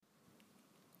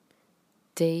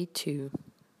Day 2,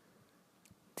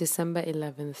 December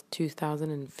 11th,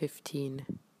 2015.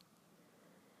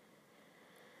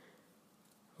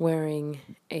 Wearing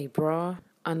a bra,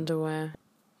 underwear,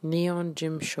 neon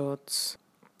gym shorts,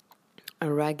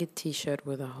 a ragged t-shirt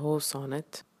with a horse on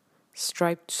it,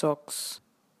 striped socks,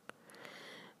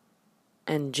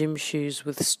 and gym shoes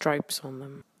with stripes on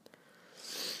them.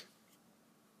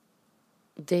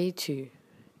 Day 2,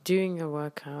 doing a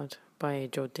workout by a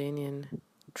Jordanian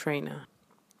trainer.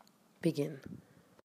 Begin.